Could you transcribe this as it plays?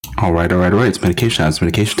All right. It's medication time. It's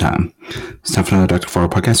medication time. It's time for another Dr.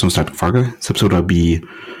 Fargo podcast. I'm Dr. Fargo. This episode I'll be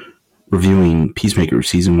reviewing Peacemaker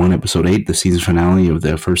Season 1, Episode 8, the season finale of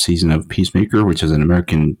the first season of Peacemaker, which is an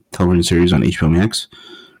American television series on HBO Max,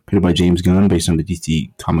 created by James Gunn, based on the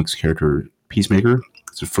DC Comics character Peacemaker.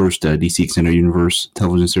 It's the first DC Extended Universe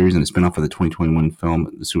television series and a spinoff of the 2021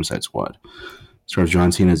 film The Suicide Squad. It stars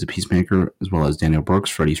John Cena as the Peacemaker, as well as Daniel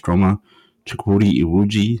Brooks, Freddie Stroma, Chukwudi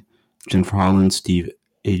Iwuji, Jennifer Holland, Steve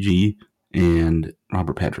Agee, and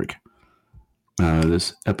Robert Patrick.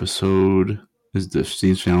 This episode is the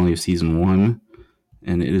season finale of Season 1,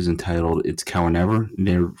 and it is entitled It's Cow or Never.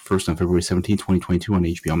 They're first on February 17, 2022 on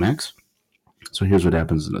HBO Max. So here's what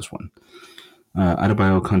happens in this one.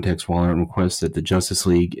 Adebayo contacts Waller and requests that the Justice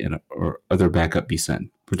League or other backup be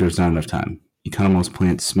sent, but there's not enough time. Economos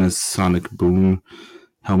plants Smith's sonic boom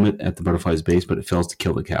helmet at the butterfly's base, but it fails to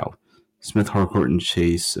kill the cow. Smith, Harcourt, and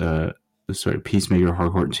Chase... Peacemaker,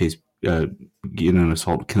 Harcourt, and Chase get in an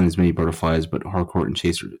assault, killing as many butterflies, but Harcourt and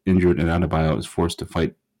Chase are injured, and Adebayo is forced to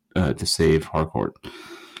fight to save Harcourt.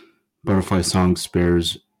 Butterfly Song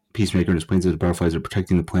spares Peacemaker and explains that the butterflies are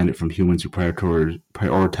protecting the planet from humans who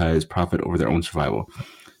prioritize profit over their own survival.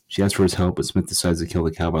 She asks for his help, but Smith decides to kill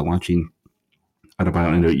the cow by launching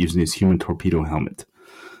Adebayo into it using his human torpedo helmet.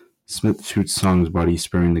 Smith shoots Song's body,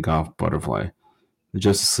 sparing the golf butterfly. The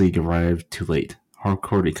Justice League arrived too late.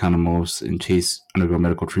 Harcourt, Economos, and Chase undergo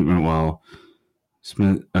medical treatment while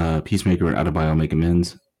Smith, Peacemaker, and Adebayo make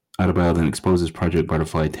amends. Adebayo then exposes Project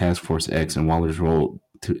Butterfly, Task Force X, and Waller's role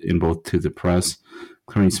in both to the press,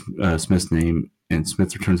 clearing Smith's name, and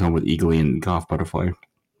Smith returns home with Eagly and Goff Butterfly.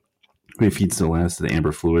 He feeds the last of the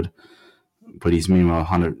amber fluid, but he's meanwhile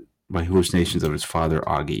haunted by hallucinations of his father,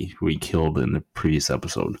 Augie, who he killed in the previous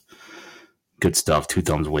episode. Good stuff. 2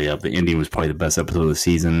 thumbs way up. The ending was probably the best episode of the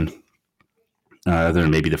season. Other than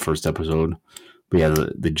maybe the first episode. But yeah,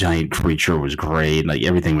 the giant creature was great. Like,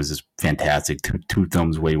 everything was just fantastic. Two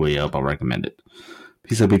thumbs way up. I'll recommend it.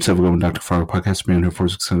 Peace out, peeps. Have a good one. Dr. Fargo podcast. Been here for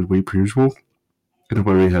 6 times a week, per usual. I hope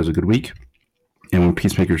everybody has a good week. And when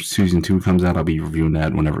Peacemaker Season 2 comes out, I'll be reviewing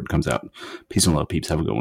that whenever it comes out. Peace and love, peeps. Have a good one.